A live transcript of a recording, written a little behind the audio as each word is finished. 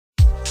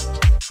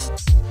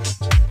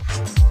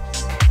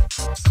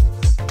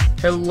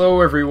Hello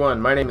everyone,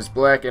 my name is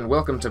Black and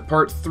welcome to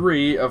part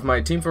 3 of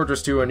my Team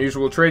Fortress 2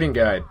 Unusual Trading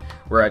Guide,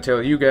 where I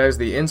tell you guys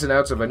the ins and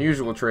outs of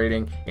unusual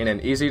trading in an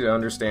easy to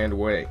understand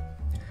way.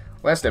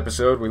 Last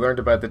episode we learned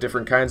about the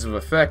different kinds of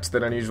effects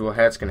that unusual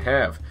hats can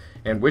have,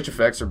 and which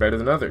effects are better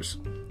than others.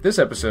 This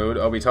episode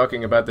I'll be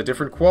talking about the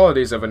different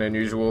qualities of an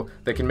unusual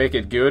that can make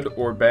it good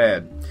or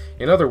bad.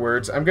 In other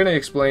words, I'm going to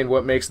explain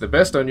what makes the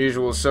best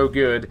unusuals so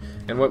good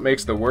and what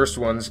makes the worst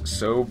ones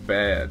so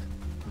bad.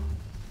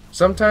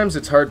 Sometimes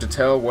it's hard to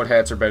tell what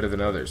hats are better than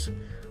others.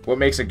 What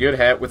makes a good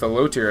hat with a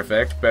low tier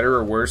effect better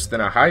or worse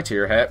than a high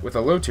tier hat with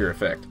a low tier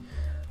effect?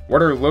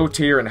 What are low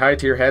tier and high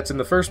tier hats in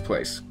the first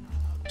place?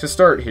 To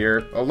start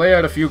here, I'll lay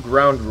out a few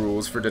ground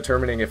rules for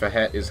determining if a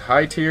hat is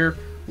high tier,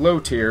 low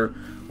tier,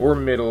 or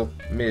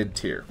mid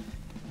tier.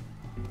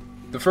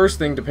 The first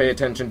thing to pay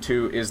attention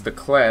to is the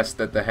class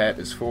that the hat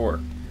is for.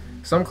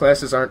 Some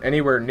classes aren't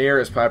anywhere near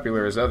as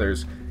popular as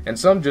others, and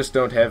some just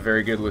don't have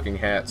very good looking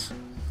hats.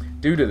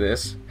 Due to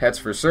this, hats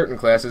for certain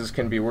classes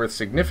can be worth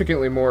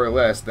significantly more or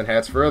less than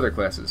hats for other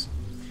classes.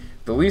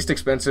 The least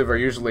expensive are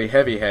usually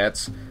heavy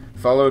hats,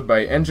 followed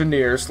by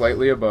engineer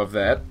slightly above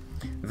that,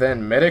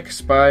 then medic,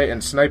 spy,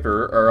 and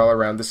sniper are all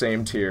around the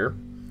same tier.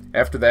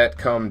 After that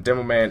come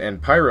demoman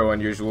and pyro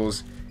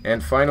unusuals,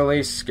 and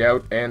finally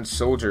scout and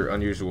soldier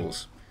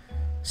unusuals.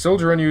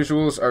 Soldier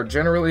unusuals are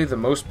generally the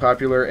most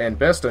popular and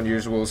best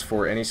unusuals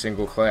for any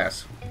single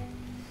class.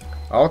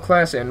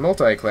 All-class and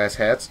multi-class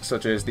hats,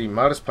 such as the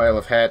Modest Pile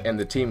of Hat and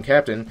the Team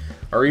Captain,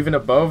 are even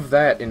above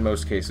that in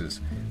most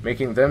cases,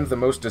 making them the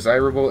most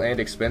desirable and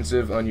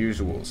expensive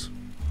unusuals.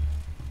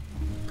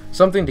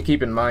 Something to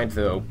keep in mind,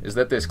 though, is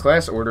that this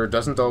class order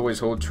doesn't always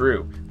hold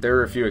true. There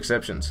are a few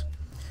exceptions.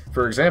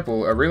 For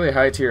example, a really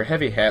high-tier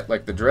heavy hat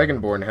like the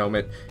Dragonborn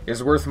helmet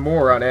is worth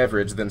more on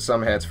average than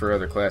some hats for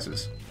other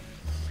classes.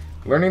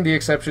 Learning the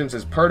exceptions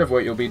is part of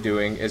what you'll be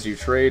doing as you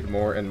trade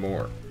more and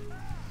more.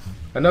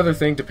 Another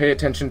thing to pay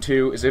attention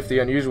to is if the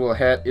unusual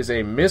hat is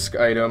a misc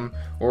item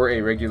or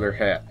a regular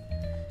hat.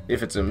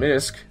 If it's a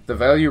misc, the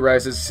value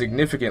rises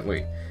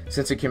significantly,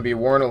 since it can be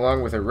worn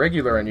along with a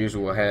regular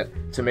unusual hat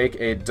to make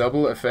a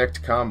double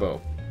effect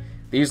combo.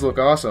 These look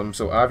awesome,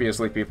 so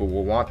obviously people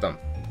will want them.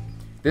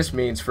 This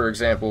means, for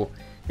example,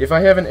 if I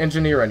have an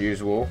engineer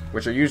unusual,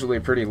 which are usually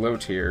pretty low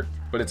tier,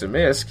 but it's a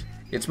misc,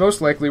 it's most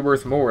likely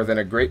worth more than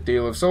a great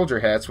deal of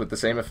soldier hats with the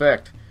same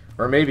effect,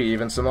 or maybe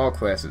even some all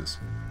classes.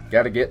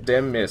 Gotta get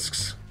dem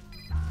miscs.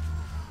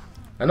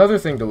 Another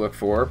thing to look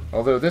for,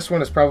 although this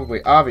one is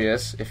probably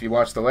obvious if you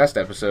watched the last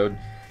episode,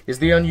 is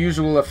the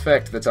unusual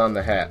effect that's on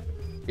the hat.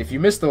 If you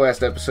missed the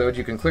last episode,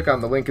 you can click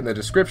on the link in the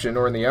description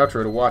or in the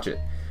outro to watch it.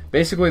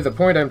 Basically, the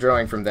point I'm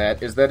drawing from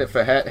that is that if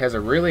a hat has a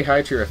really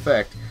high tier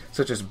effect,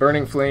 such as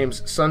burning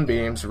flames,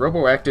 sunbeams,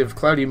 roboactive,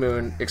 cloudy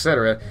moon,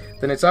 etc.,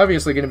 then it's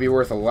obviously going to be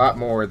worth a lot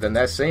more than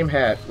that same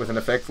hat with an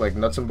effect like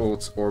nuts and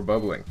bolts or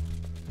bubbling.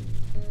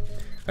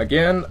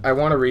 Again, I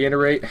want to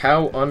reiterate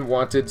how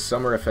unwanted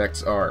summer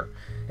effects are,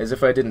 as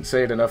if I didn't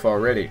say it enough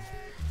already.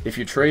 If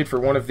you trade for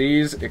one of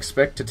these,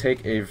 expect to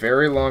take a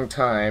very long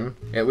time,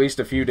 at least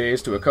a few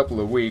days to a couple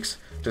of weeks,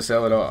 to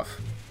sell it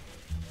off.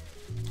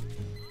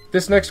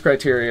 This next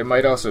criteria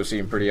might also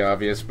seem pretty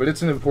obvious, but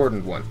it's an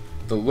important one: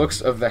 the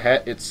looks of the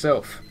hat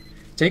itself.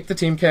 Take the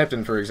Team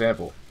Captain for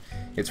example.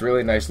 It's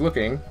really nice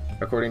looking,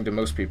 according to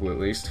most people at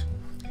least.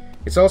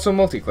 It's also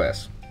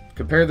multi-class.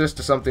 Compare this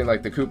to something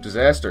like the Coupe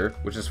Disaster,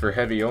 which is for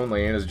heavy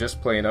only and is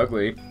just plain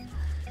ugly.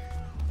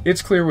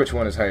 It's clear which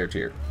one is higher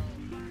tier.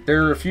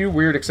 There are a few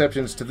weird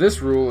exceptions to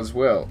this rule as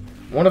well,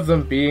 one of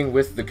them being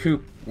with the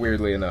Coupe,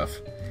 weirdly enough.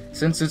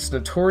 Since it's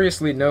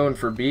notoriously known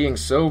for being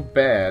so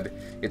bad,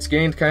 it's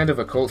gained kind of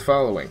a cult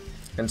following,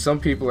 and some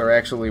people are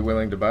actually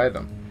willing to buy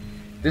them.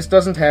 This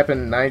doesn't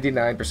happen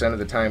 99% of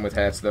the time with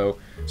hats though,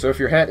 so if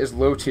your hat is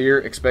low tier,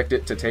 expect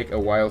it to take a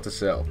while to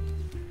sell.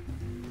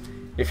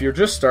 If you're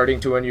just starting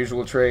to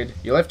unusual trade,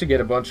 you'll have to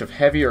get a bunch of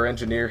heavy or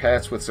engineer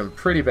hats with some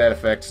pretty bad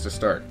effects to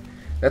start.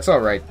 That's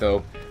alright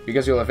though,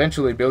 because you'll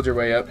eventually build your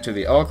way up to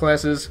the all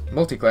classes,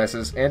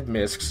 multi-classes, and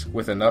miscs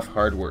with enough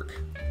hard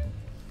work.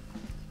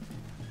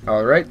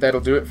 Alright,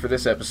 that'll do it for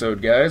this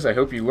episode, guys. I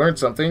hope you learned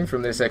something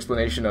from this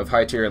explanation of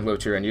high tier and low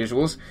tier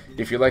unusuals.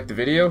 If you liked the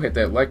video, hit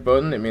that like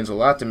button, it means a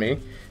lot to me.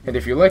 And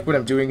if you like what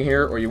I'm doing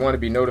here, or you want to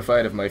be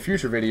notified of my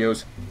future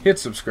videos, hit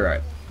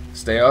subscribe.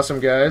 Stay awesome,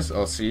 guys.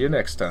 I'll see you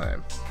next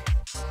time.